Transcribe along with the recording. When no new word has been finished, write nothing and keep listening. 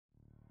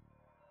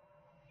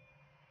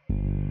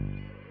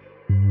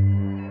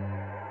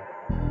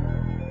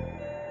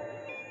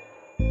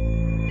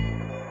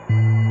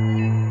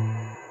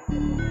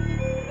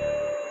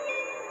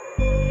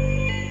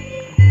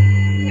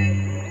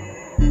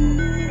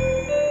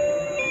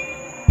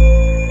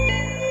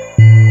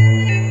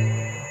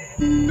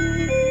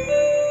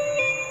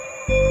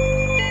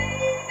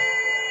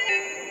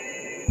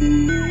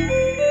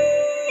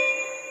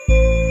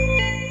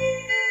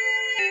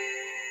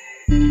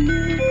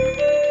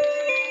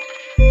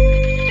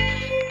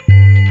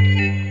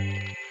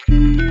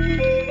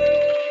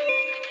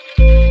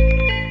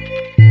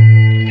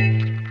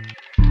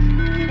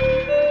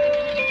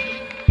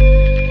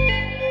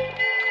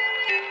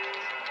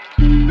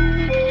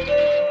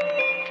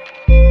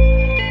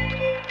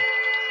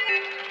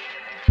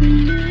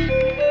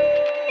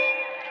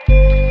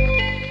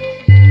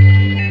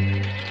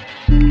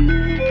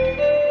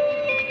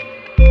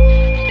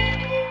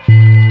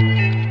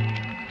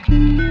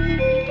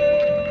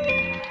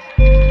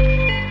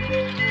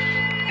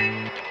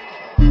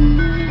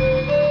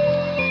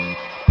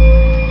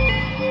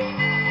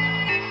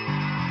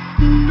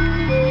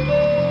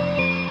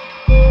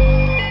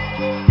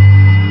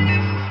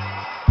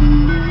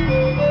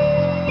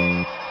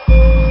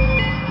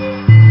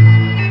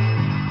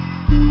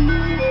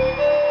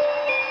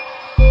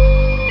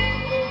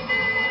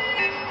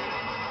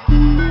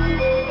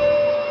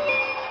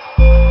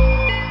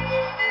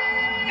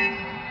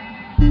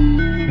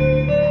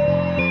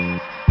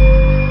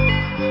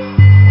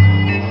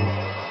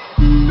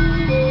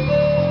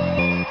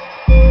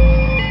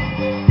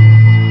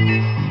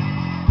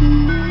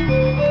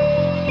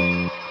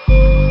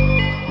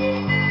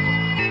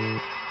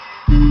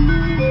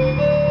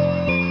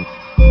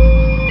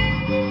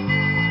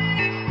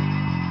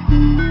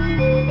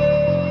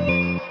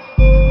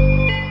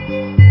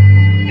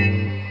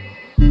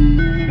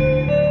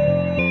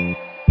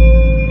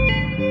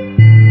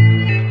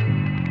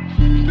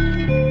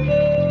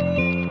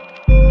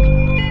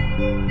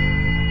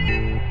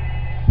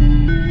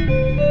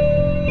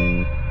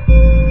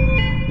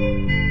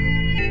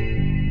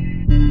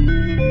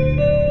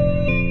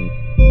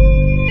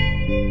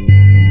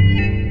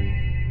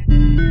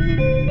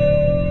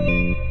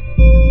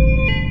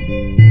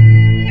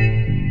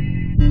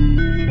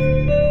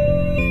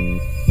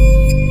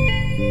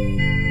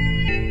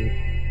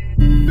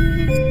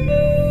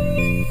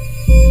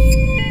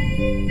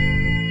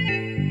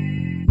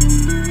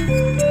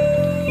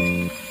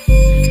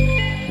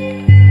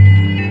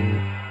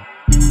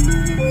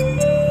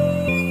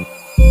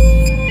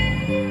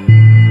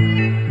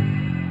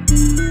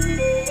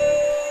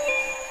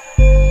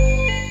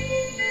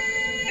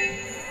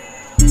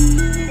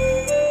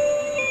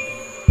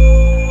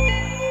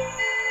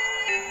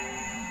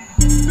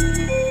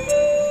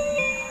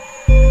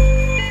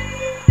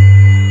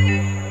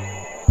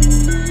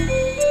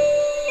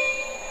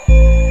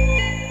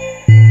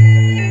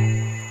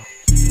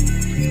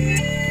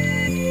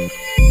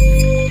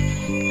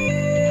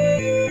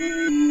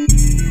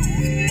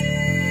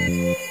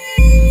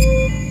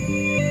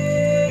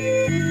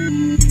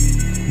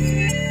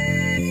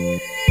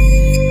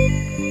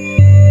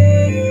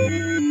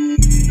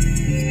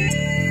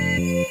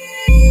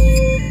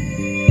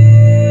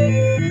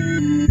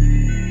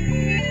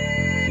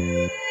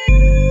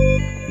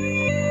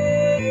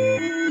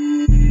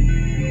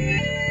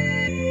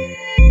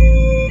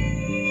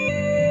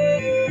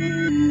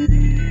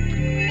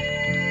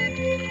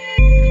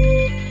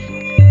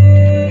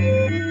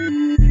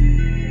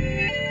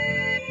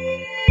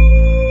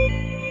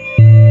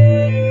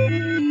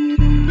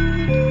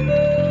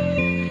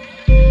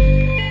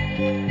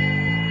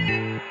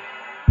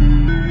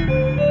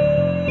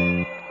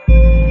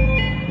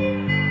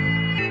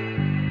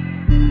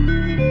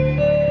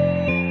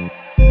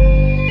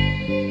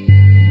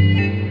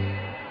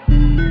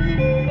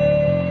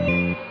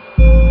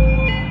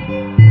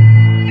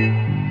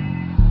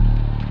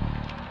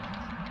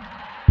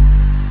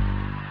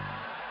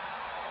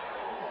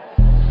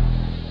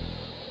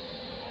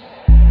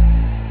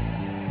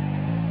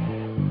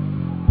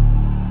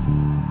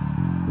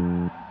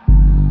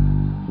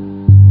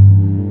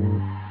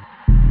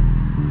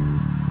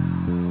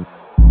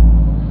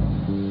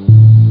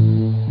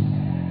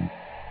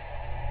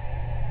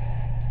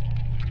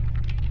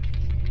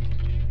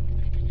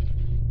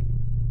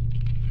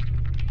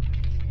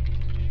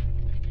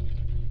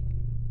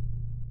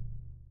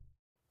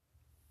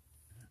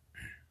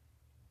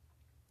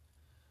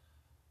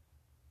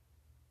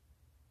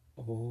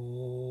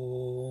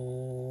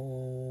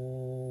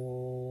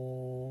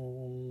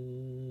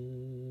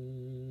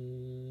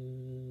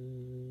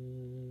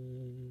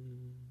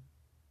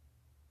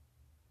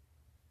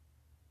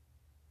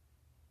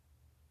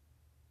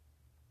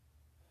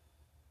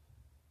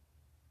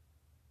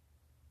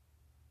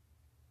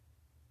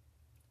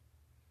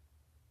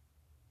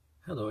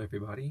Hello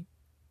everybody,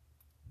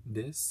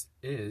 this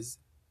is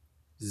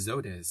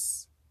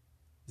Zotis000.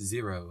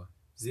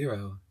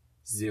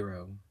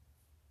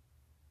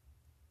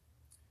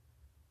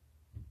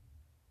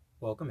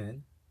 Welcome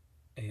in,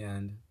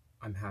 and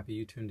I'm happy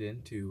you tuned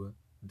in to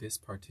this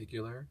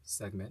particular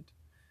segment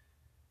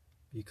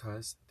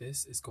because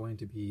this is going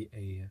to be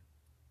a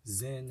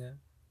Zen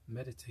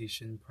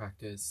meditation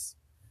practice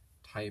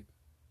type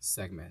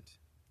segment.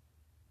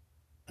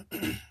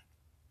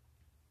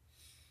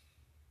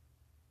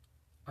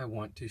 I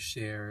want to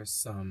share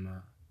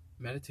some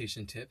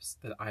meditation tips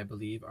that I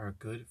believe are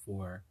good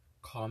for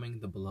calming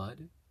the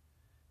blood,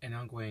 and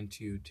I'm going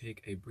to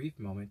take a brief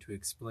moment to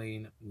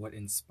explain what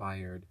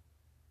inspired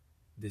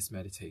this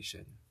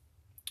meditation.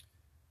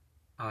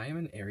 I am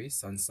an Aries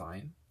sun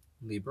sign,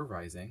 Libra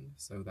rising,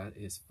 so that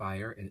is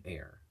fire and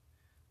air.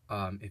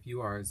 If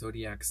you are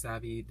zodiac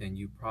savvy, then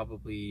you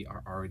probably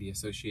are already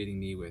associating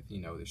me with,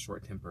 the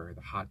short temper,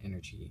 the hot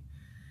energy,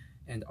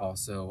 and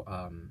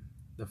also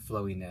the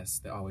flowiness,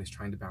 the always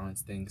trying to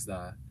balance things,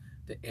 the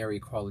airy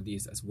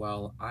qualities as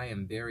well. I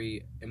am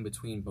very in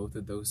between both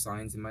of those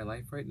signs in my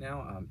life right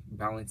now,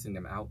 balancing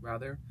them out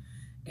rather.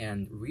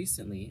 And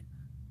recently,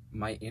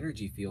 my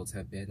energy fields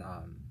have been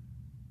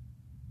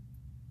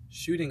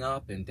shooting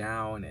up and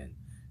down and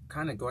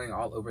kind of going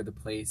all over the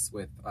place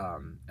with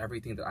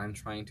everything that I'm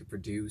trying to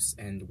produce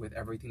and with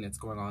everything that's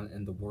going on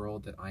in the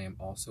world that I am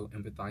also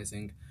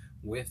empathizing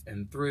with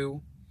and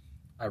through.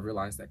 I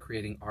realized that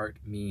creating art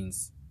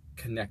means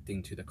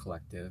connecting to the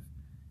collective.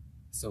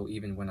 So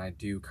even when I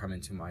do come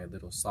into my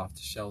little soft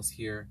shells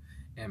here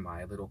and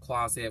my little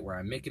closet where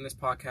I'm making this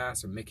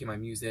podcast or making my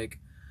music,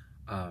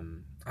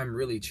 I'm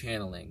really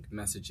channeling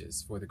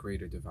messages for the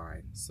greater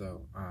divine.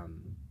 So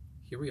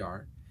here we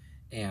are.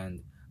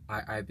 And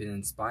I've been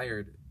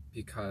inspired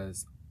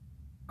because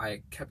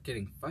I kept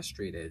getting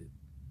frustrated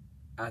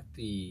at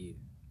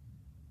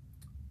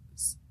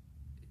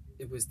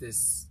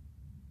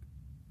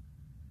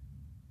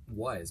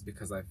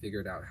because I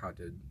figured out how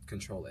to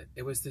control it.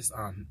 It was this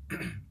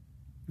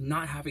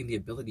not having the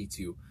ability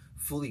to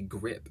fully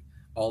grip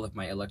all of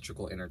my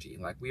electrical energy.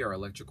 Like, we are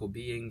electrical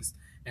beings,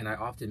 and I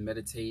often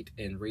meditate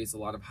and raise a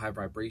lot of high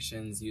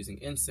vibrations using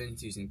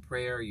incense, using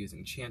prayer,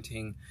 using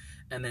chanting,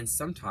 and then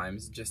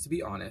sometimes, just to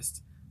be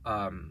honest,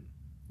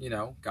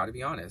 gotta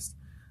be honest,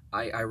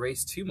 I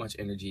raise too much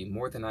energy,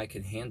 more than I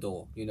can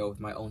handle, with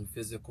my own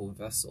physical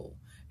vessel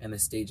and the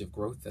stage of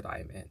growth that I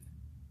am in.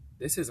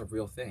 This is a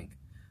real thing.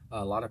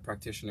 A lot of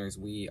practitioners,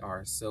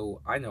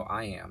 I know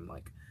I am,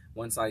 like,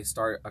 once I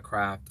start a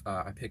craft,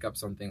 I pick up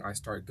something, I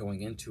start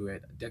going into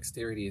it.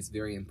 Dexterity is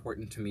very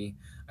important to me.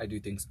 I do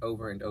things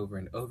over and over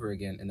and over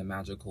again in the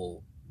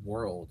magical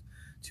world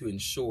to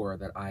ensure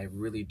that I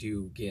really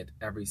do get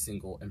every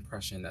single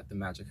impression that the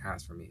magic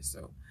has for me.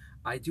 So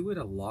I do it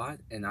a lot,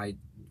 and I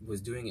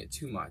was doing it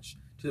too much,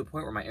 to the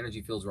point where my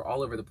energy fields were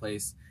all over the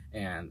place,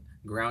 and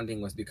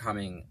grounding was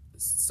becoming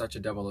such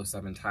a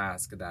 007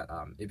 task that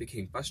it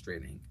became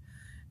frustrating.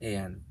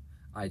 And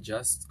I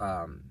just,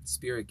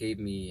 Spirit gave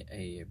me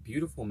a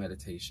beautiful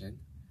meditation,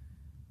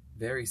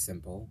 very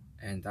simple,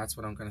 and that's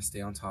what I'm going to stay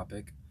on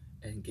topic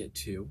and get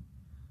to.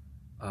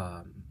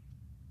 I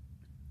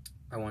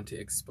want to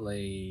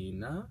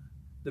explain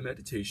the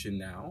meditation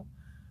now.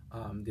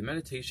 The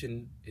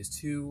meditation is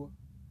two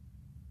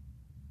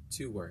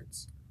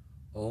words.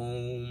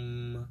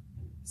 Om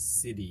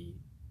Siddhi.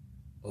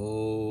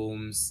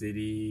 Om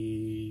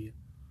Siddhi.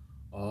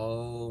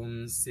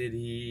 Om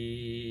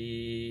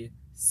Siddhi.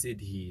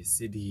 Siddhi,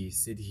 Siddhi,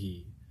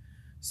 Siddhi.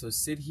 So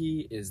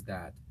Siddhi is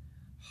that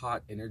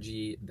hot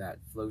energy that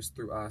flows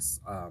through us.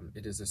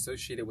 It is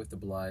associated with the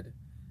blood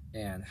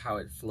and how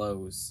it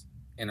flows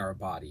in our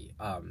body.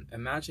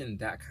 Imagine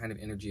that kind of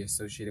energy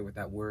associated with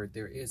that word.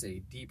 There is a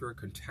deeper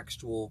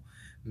contextual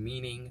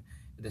meaning.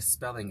 The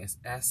spelling is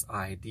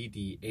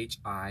Siddhi.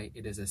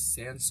 It is a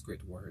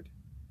Sanskrit word,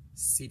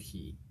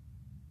 Siddhi.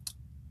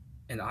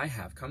 And I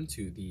have come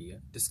to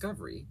the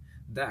discovery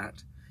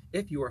that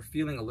if you are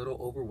feeling a little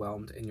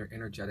overwhelmed in your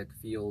energetic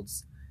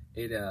fields,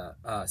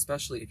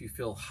 especially if you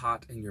feel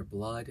hot in your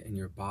blood and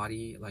your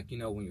body, like,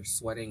 when you're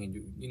sweating, and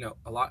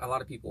a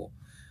lot of people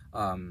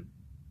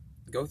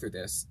go through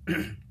this,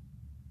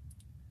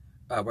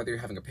 whether you're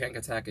having a panic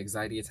attack,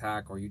 anxiety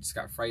attack, or you just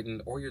got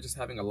frightened, or you're just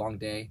having a long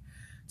day,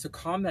 to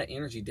calm that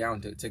energy down,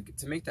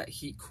 to make that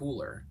heat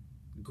cooler,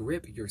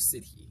 grip your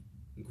Siddhi,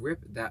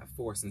 grip that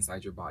force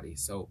inside your body.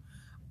 So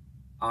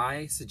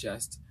I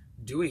suggest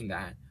doing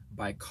that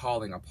by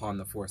calling upon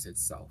the force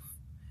itself.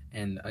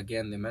 And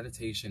again, the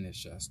meditation is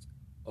just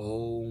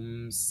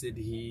Om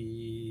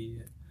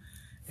Siddhi.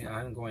 And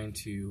I'm going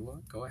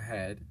to go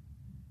ahead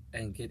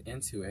and get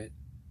into it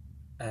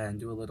and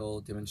do a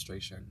little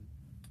demonstration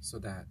so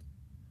that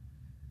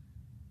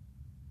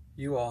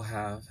you all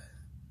have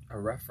a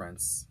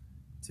reference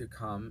to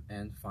come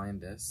and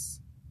find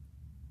this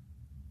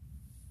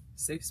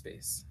safe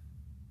space.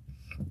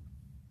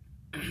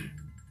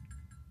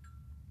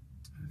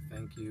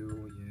 Thank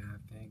you. Yeah,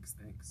 thanks.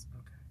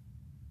 Okay.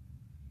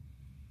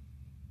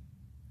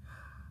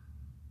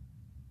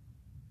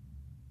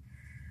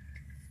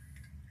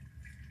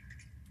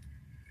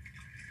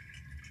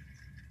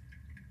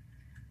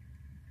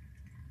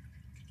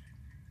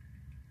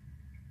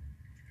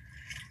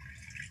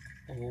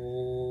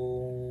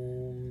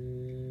 Om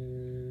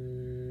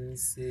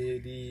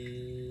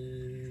Siddhi.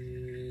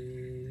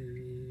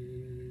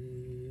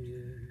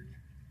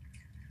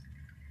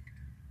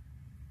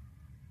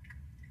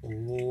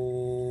 Om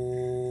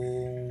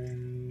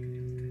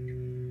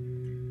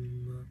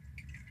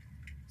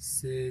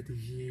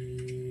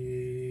Siddhi.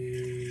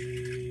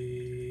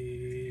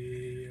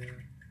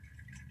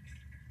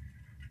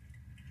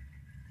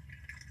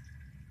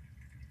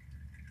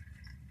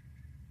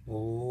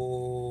 Om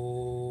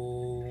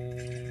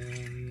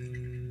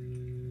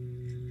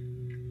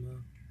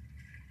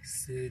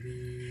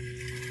Siddhi.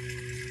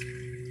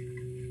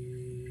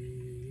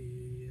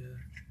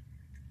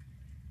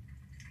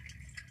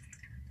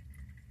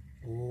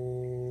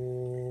 Om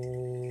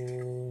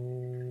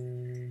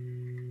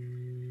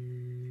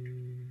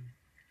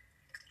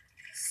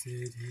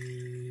Siddhi.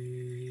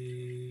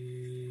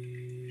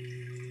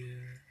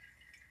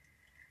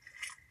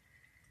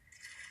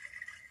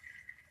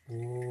 Om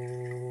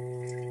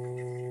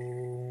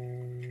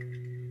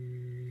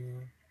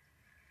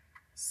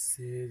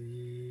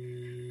Siddhi.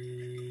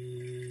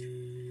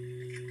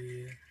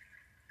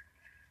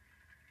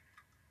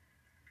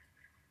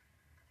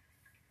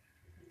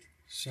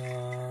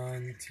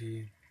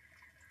 Shanti,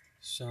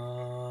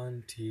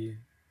 Shanti,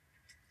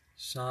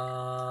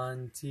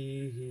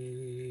 Shanti.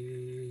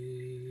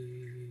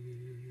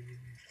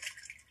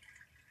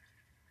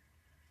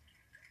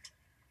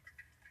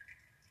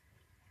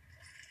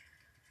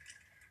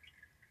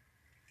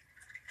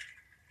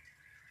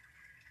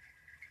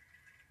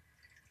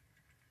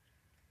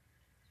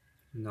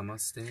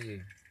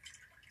 Namaste.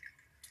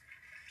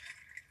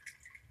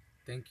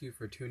 Thank you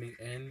for tuning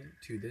in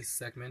to this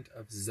segment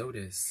of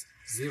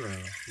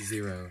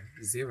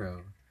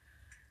Zotis000.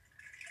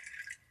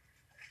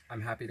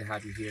 I'm happy to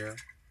have you here.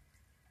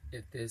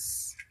 If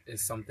this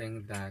is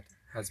something that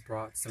has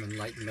brought some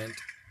enlightenment,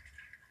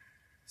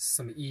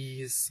 some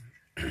ease,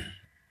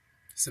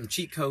 some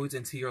cheat codes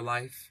into your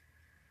life,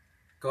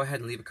 go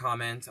ahead and leave a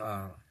comment,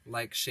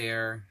 like,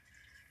 share,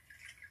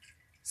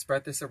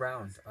 spread this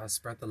around,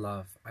 spread the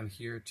love. I'm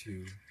here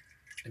to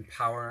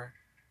empower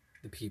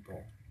the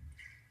people.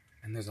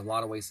 And there's a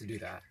lot of ways to do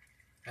that.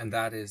 And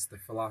that is the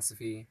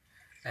philosophy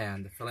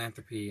and the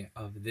philanthropy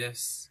of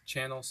this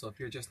channel. So if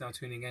you're just now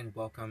tuning in,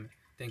 welcome.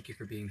 Thank you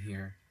for being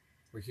here.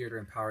 We're here to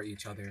empower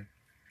each other.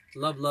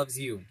 Love loves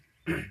you.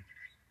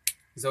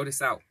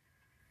 Zotis out.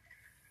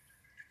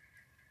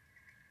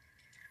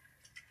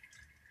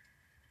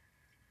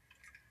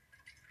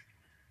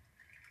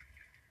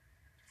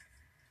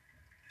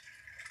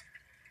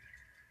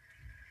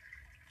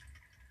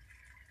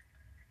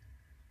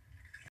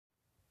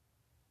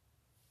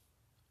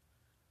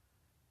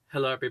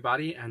 Hello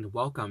everybody and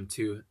welcome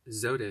to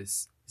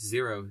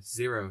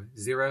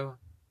Zotis000.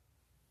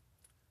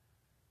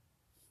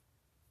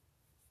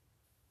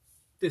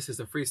 This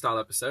is a freestyle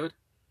episode.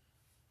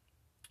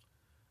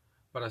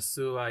 Para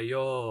sua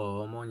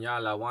yo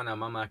monyala wana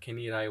mama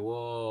kenirai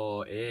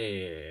wo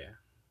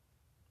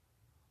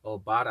o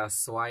bara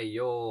swai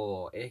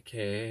yo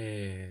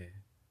eke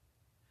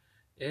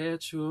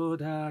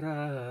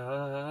chudara.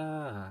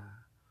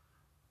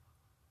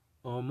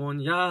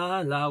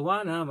 Omonya la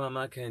wana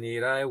mama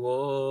kenirai wo.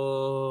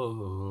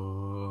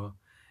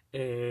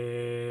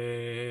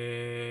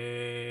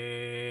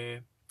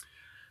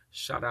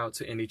 Shout out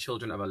to any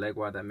children of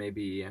Alegua that may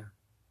be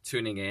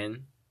tuning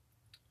in.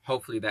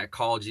 Hopefully that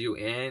called you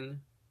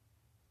in.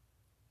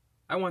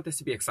 I want this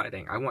to be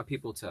exciting. I want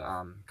people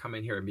to come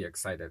in here and be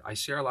excited. I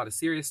share a lot of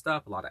serious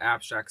stuff, a lot of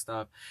abstract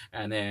stuff,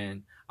 and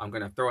then I'm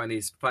going to throw in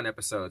these fun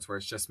episodes where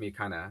it's just me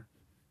kind of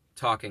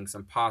talking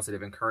some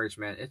positive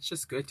encouragement. It's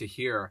just good to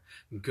hear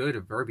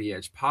good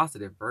verbiage,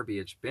 positive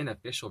verbiage,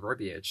 beneficial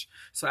verbiage.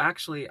 So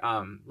actually,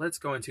 let's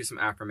go into some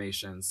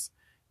affirmations.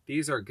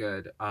 These are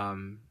good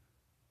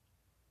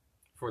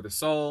for the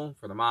soul,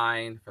 for the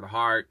mind, for the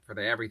heart, for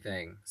the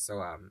everything. So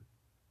I'm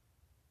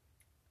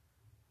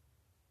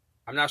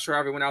not sure how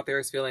everyone out there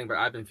is feeling, but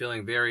I've been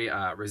feeling very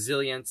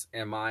resilient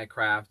in my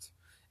craft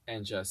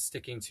and just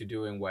sticking to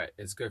doing what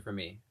is good for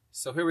me.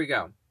 So here we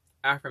go.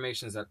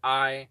 Affirmations that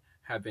I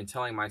have been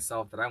telling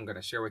myself that I'm going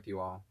to share with you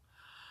all.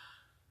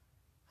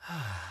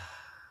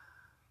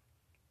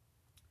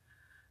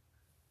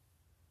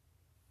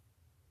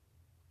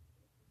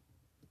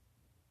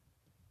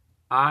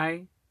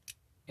 I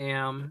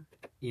am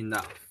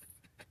enough.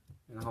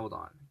 And hold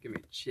on, give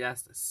me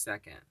just a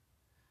second.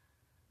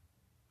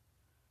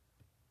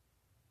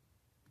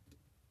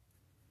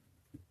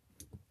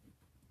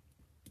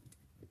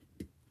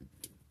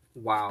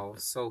 Wow,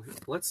 so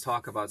let's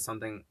talk about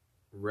something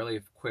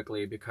really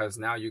quickly because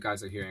now you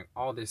guys are hearing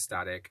all this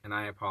static and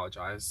I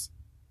apologize.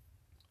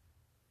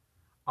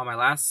 On my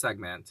last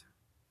segment,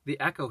 the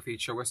echo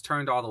feature was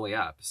turned all the way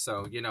up.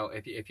 So, you know,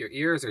 if your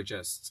ears are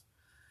just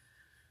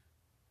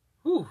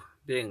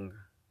being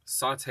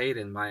sauteed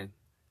in my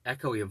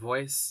echoey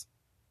voice,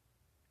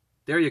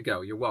 there you go.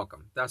 You're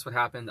welcome. That's what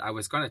happened. I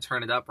was going to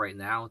turn it up right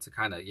now to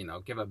kind of, you know,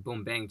 give a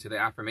boom bang to the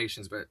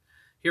affirmations, but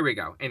here we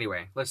go.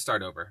 Anyway, let's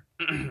start over.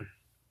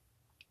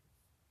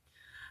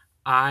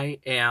 I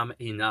am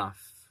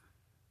enough.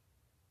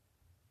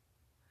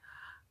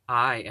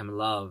 I am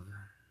love.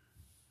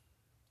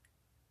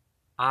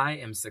 I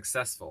am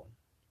successful.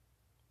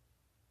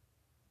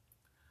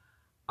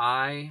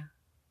 I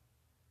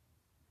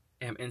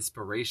am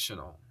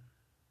inspirational.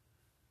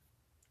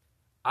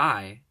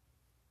 I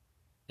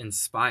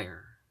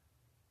inspire.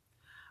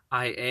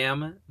 I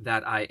am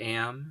that I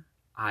am.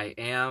 I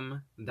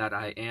am that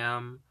I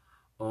am.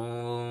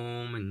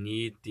 Om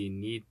Niti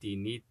Niti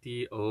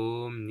Niti.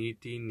 Om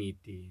Niti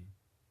Niti.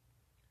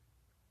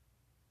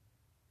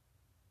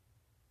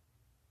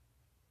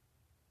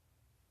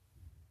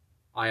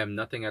 I am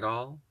nothing at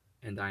all,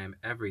 and I am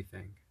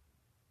everything.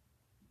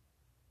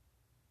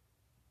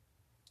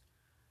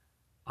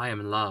 I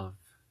am love.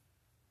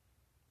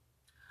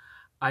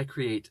 I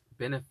create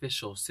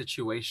beneficial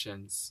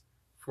situations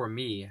for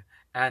me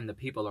and the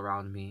people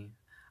around me.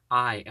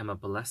 I am a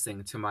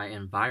blessing to my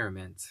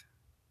environment.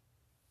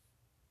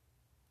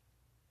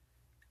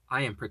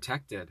 I am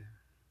protected.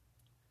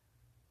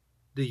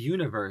 The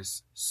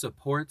universe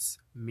supports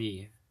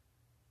me.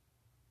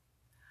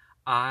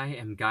 I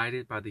am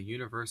guided by the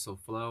universal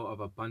flow of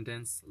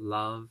abundance,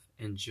 love,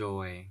 and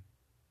joy.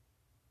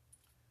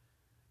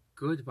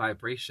 Good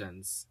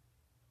vibrations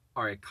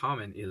are a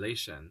common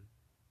elation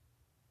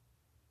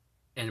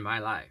in my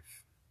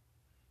life.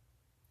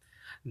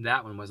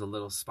 That one was a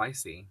little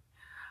spicy.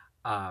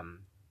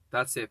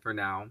 That's it for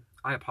now.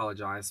 I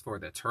apologize for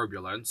the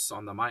turbulence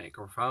on the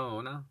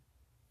microphone.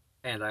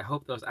 And I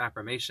hope those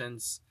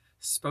affirmations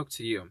spoke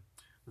to you.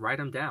 Write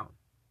them down.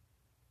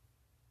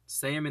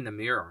 Say them in the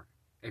mirror.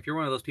 If you're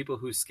one of those people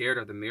who's scared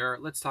of the mirror,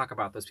 let's talk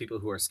about those people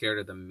who are scared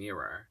of the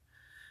mirror.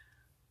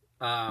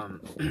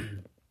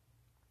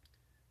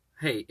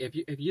 Hey,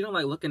 if you don't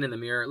like looking in the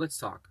mirror, let's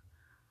talk.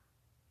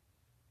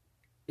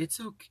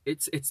 It's okay.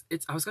 It's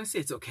I was gonna say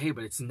it's okay,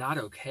 but it's not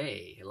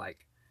okay.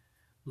 Like,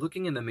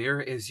 looking in the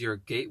mirror is your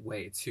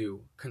gateway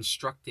to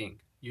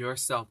constructing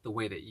yourself the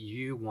way that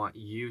you want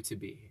you to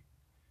be.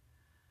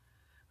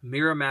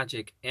 Mirror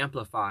magic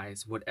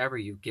amplifies whatever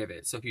you give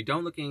it. So if you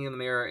don't looking in the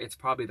mirror, it's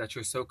probably that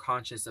you're so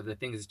conscious of the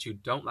things that you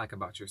don't like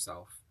about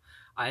yourself.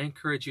 I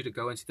encourage you to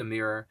go into the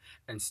mirror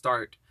and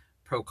start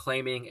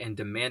proclaiming and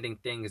demanding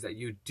things that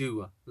you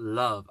do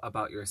love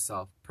about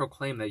yourself.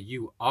 Proclaim that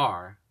you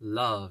are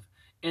love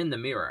in the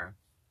mirror.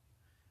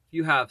 If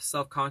you have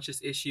self-conscious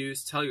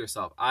issues, tell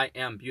yourself, I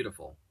am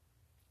beautiful.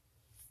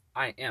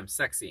 I am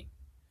sexy.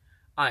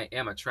 I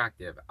am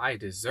attractive. I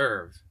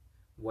deserve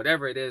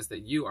whatever it is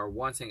that you are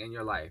wanting in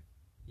your life.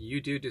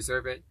 You do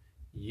deserve it.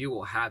 You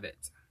will have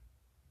it.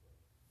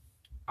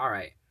 All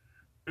right.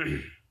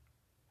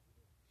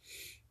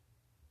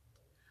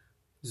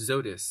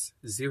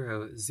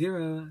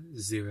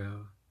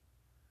 Zotis000.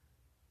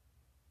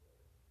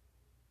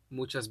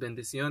 Muchas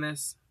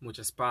bendiciones,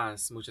 muchas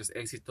paz, muchos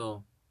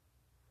éxito,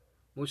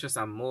 muchos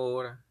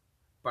amor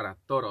para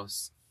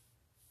todos.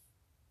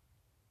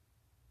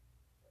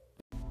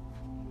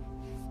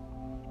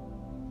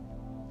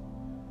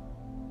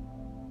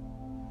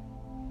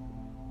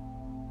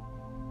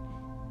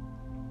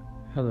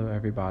 Hello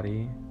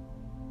everybody,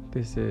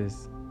 this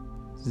is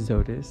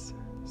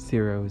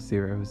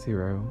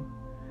Zotis000,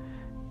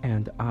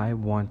 and I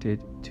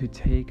wanted to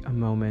take a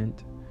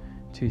moment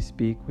to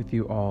speak with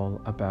you all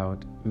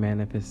about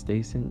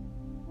manifestation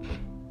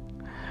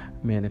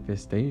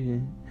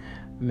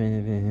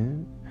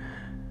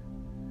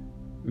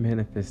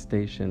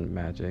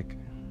magic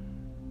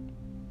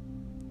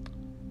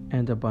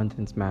and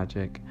abundance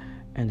magic,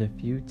 and a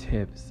few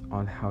tips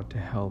on how to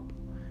help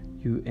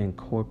you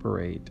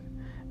incorporate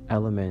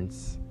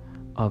elements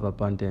of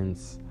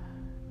abundance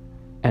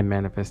and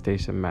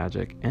manifestation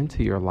magic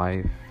into your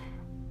life,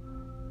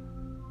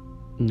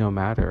 no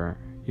matter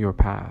your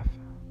path.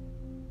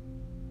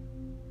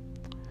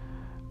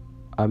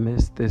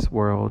 Amidst this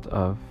world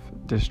of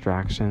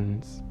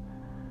distractions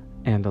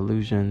and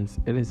illusions,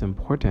 it is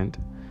important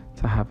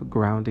to have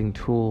grounding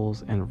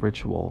tools and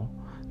ritual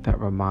that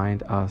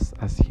remind us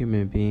as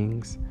human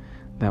beings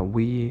that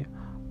we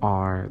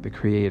are the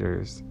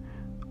creators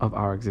of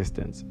our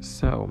existence.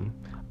 So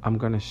I'm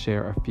going to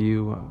share a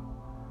few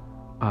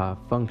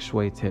feng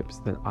shui tips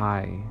that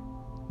I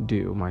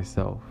do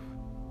myself.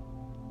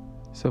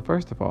 So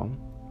first of all,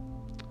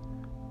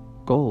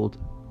 gold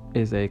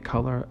is a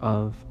color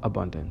of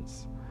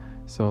abundance.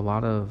 So a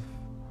lot of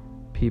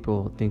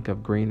people think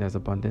of green as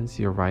abundance.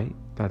 You're right,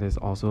 that is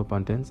also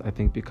abundance. I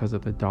think because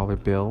of the dollar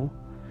bill,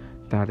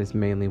 that is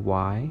mainly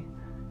why.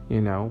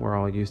 You know, we're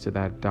all used to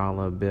that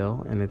dollar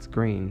bill and it's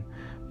green.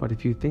 But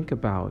if you think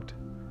about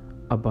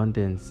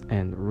abundance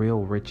and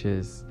real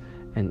riches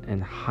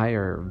and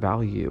higher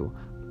value,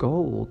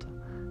 gold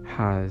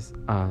has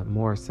a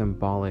more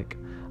symbolic,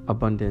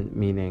 abundant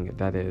meaning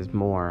that is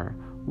more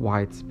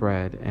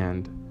widespread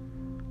and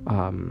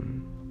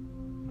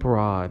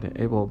broad.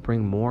 It will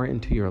bring more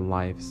into your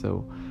life.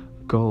 So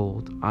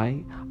gold,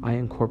 I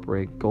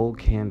incorporate gold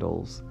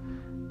candles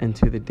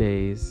into the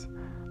days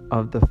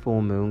of the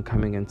full moon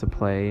coming into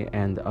play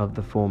and of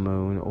the full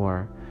moon.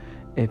 Or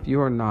if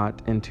you are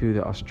not into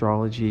the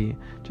astrology,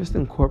 just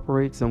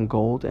incorporate some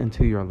gold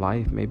into your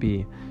life.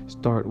 Maybe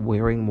start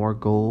wearing more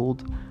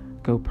gold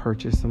go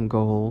purchase some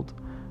gold,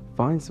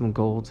 find some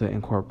gold to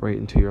incorporate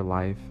into your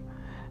life.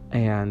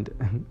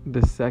 And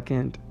the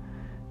second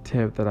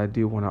tip that I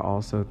do want to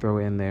also throw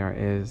in there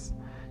is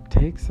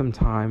take some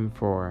time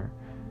for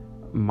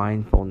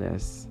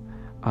mindfulness.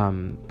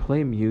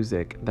 Play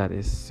music that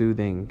is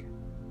soothing.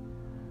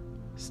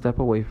 Step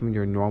away from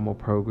your normal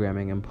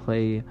programming and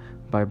play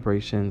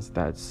vibrations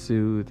that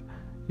soothe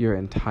your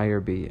entire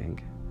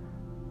being.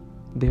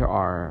 There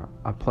are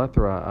a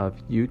plethora of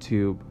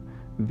YouTube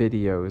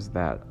videos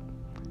that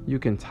you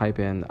can type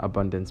in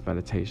abundance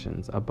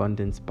meditations,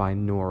 abundance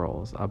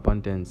binaurals,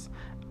 abundance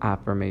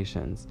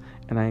affirmations,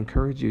 and I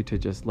encourage you to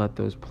just let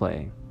those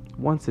play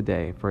once a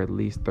day for at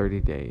least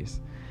 30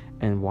 days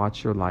and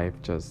watch your life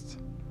just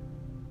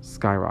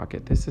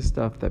skyrocket. This is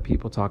stuff that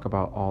people talk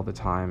about all the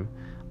time.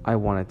 I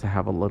wanted to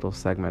have a little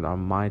segment on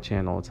my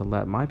channel to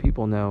let my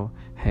people know,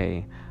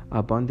 hey,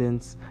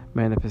 abundance,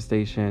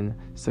 manifestation,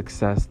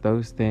 success,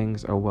 those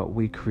things are what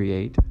we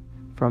create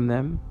from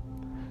them.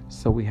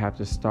 So we have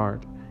to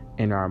start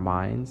in our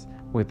minds,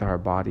 with our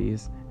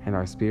bodies and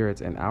our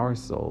spirits and our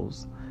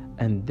souls,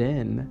 and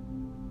then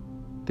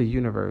the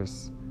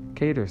universe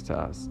caters to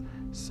us.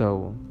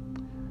 So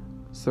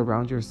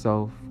surround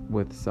yourself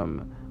with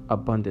some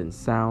abundant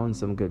sounds,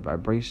 some good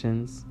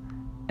vibrations,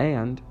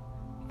 and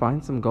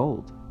find some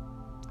gold.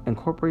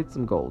 Incorporate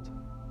some gold.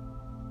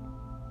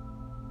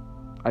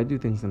 I do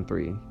things in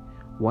 3.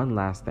 One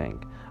last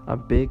thing. A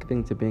big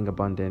thing to being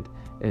abundant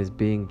is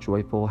being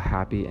joyful,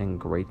 happy, and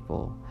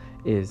grateful.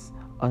 Is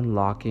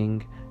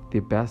unlocking the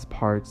best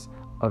parts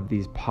of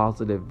these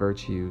positive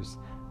virtues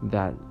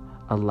that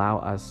allow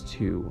us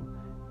to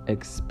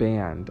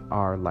expand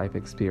our life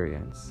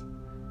experience.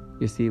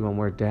 You see, when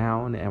we're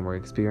down and we're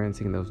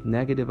experiencing those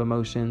negative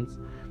emotions,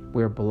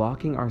 we're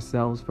blocking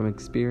ourselves from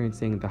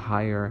experiencing the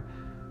higher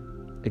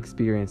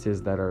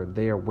experiences that are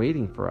there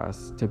waiting for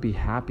us to be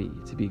happy,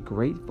 to be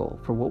grateful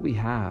for what we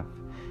have.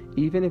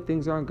 Even if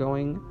things aren't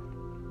going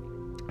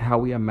how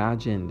we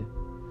imagined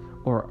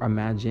or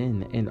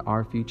imagine in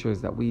our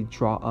futures that we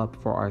draw up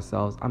for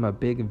ourselves. I'm a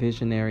big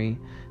visionary.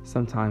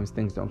 Sometimes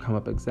things don't come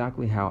up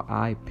exactly how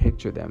I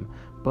picture them,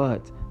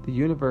 but the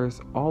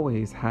universe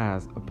always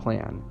has a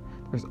plan.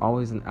 There's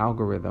always an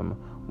algorithm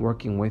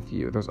working with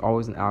you. There's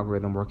always an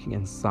algorithm working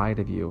inside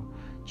of you.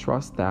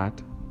 Trust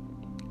that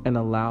and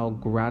allow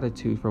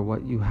gratitude for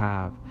what you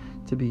have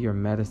to be your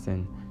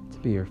medicine, to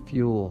be your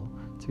fuel,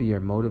 to be your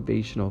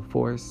motivational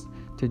force,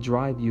 to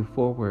drive you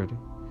forward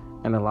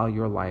and allow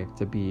your life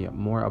to be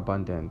more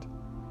abundant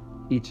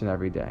each and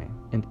every day,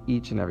 in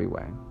each and every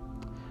way.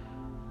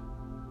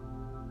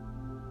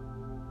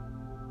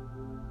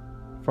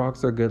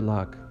 Frogs are good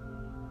luck.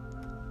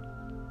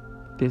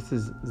 This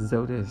is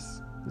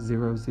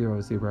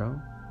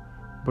Zotis000,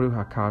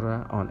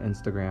 Bruhakara on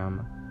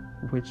Instagram,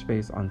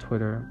 Witchface on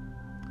Twitter.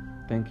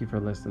 Thank you for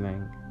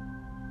listening.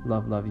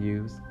 Love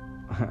yous.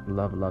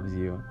 Love loves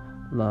you.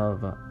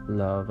 Love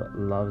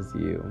loves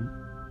you.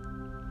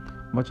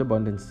 Much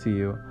abundance to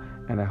you,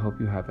 and I hope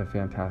you have a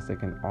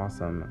fantastic and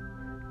awesome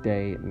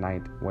day,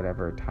 night,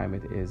 whatever time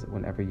it is,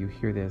 whenever you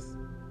hear this.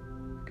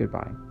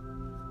 Goodbye.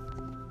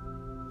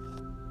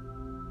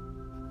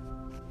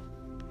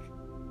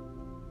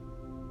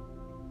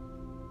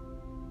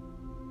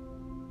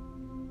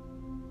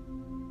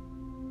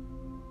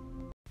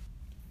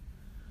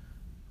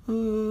 Ooh,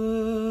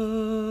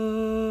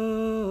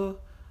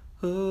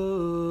 ooh,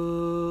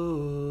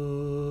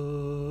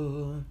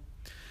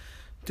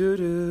 do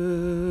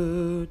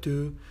do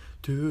do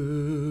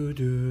do do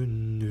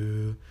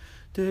do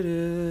do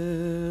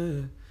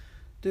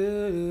do do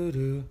do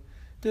do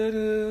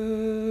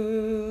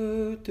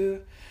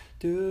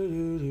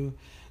do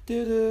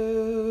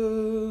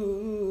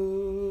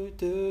do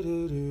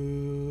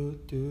do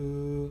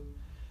do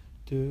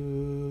do